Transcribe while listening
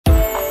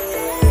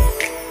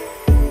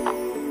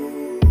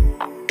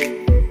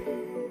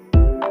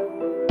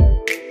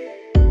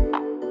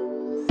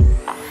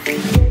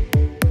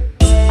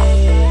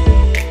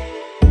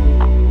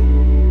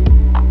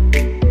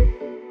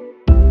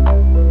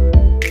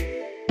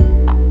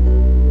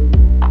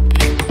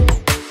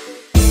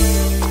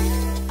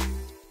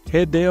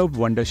Hey there,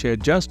 Wondershare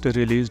just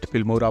released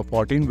Filmora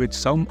 14 with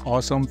some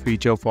awesome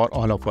feature for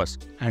all of us,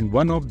 and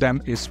one of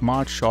them is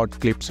Smart Short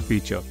Clips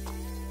feature.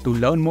 To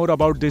learn more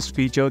about this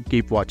feature,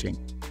 keep watching.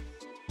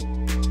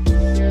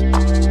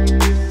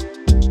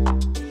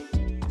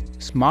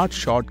 Smart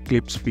Short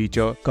Clips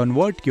feature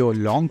convert your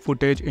long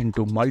footage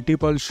into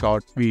multiple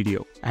short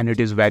video, and it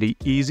is very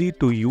easy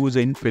to use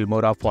in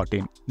Filmora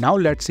 14. Now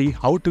let's see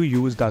how to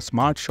use the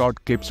Smart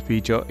Short Clips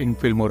feature in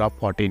Filmora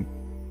 14.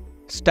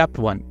 Step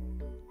 1.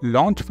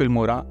 Launch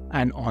Filmora,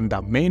 and on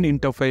the main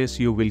interface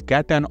you will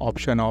get an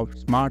option of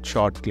Smart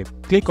Short Clip.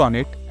 Click on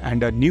it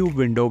and a new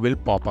window will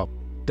pop up.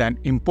 Then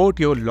import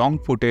your long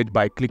footage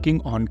by clicking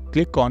on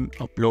Click on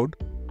Upload,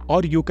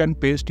 or you can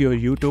paste your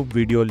YouTube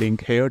video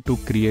link here to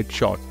create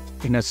short.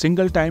 In a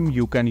single time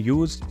you can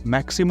use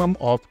maximum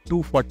of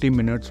 240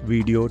 minutes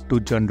video to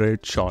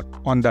generate short.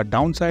 On the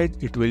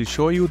downside, it will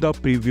show you the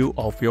preview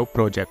of your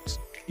projects.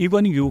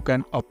 Even you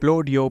can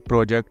upload your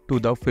project to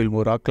the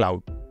Filmora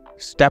cloud.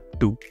 Step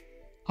 2.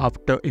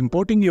 After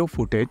importing your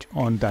footage,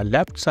 on the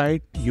left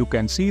side you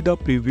can see the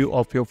preview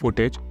of your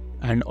footage,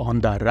 and on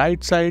the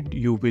right side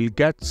you will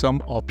get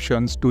some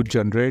options to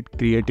generate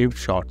creative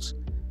shots.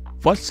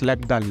 First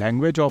select the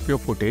language of your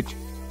footage,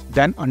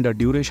 then under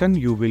duration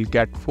you will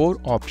get 4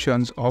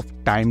 options of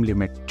time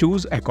limit.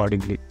 Choose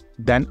accordingly.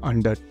 Then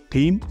under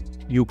theme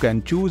you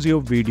can choose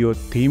your video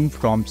theme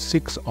from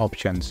 6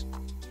 options.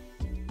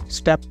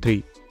 Step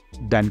 3.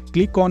 Then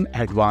click on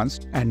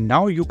Advanced, and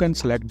now you can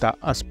select the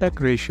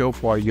aspect ratio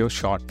for your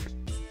shot.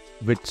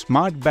 With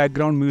Smart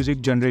Background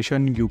Music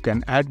Generation, you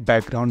can add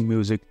background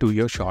music to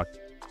your shot.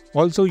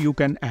 Also, you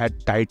can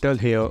add title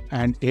here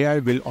and AI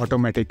will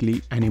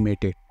automatically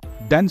animate it.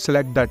 Then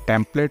select the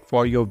template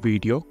for your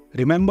video.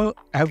 Remember,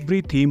 every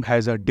theme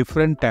has a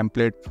different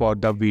template for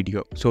the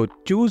video, so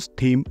choose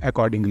theme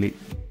accordingly.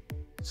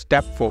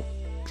 Step 4.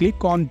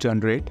 Click on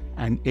Generate,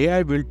 and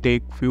AI will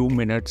take few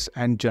minutes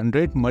and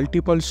generate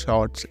multiple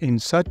shots in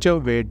such a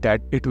way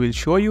that it will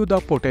show you the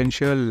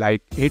potential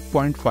like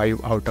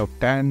 8.5 out of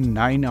 10,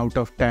 9 out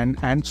of 10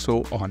 and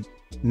so on.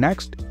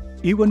 Next,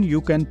 even you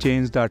can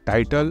change the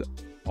title,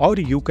 or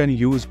you can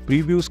use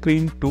preview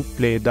screen to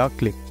play the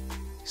clip.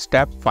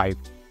 Step 5.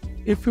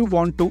 If you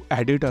want to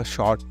edit a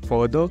shot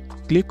further,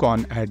 click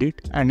on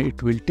Edit, and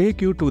it will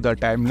take you to the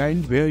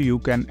timeline where you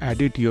can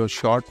edit your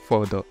shot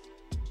further.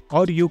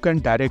 Or you can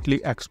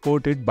directly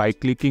export it by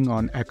clicking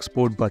on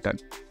Export button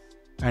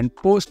and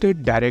post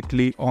it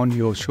directly on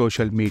your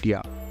social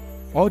media,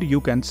 or you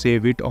can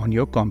save it on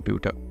your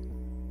computer.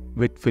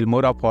 With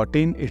Filmora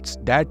 14, it's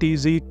that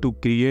easy to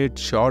create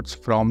shots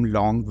from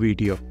long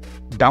video.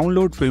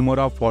 Download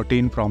Filmora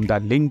 14 from the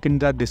link in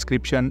the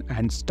description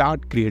and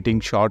start creating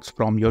shots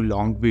from your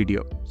long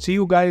video. See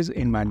you guys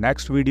in my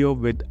next video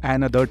with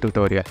another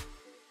tutorial.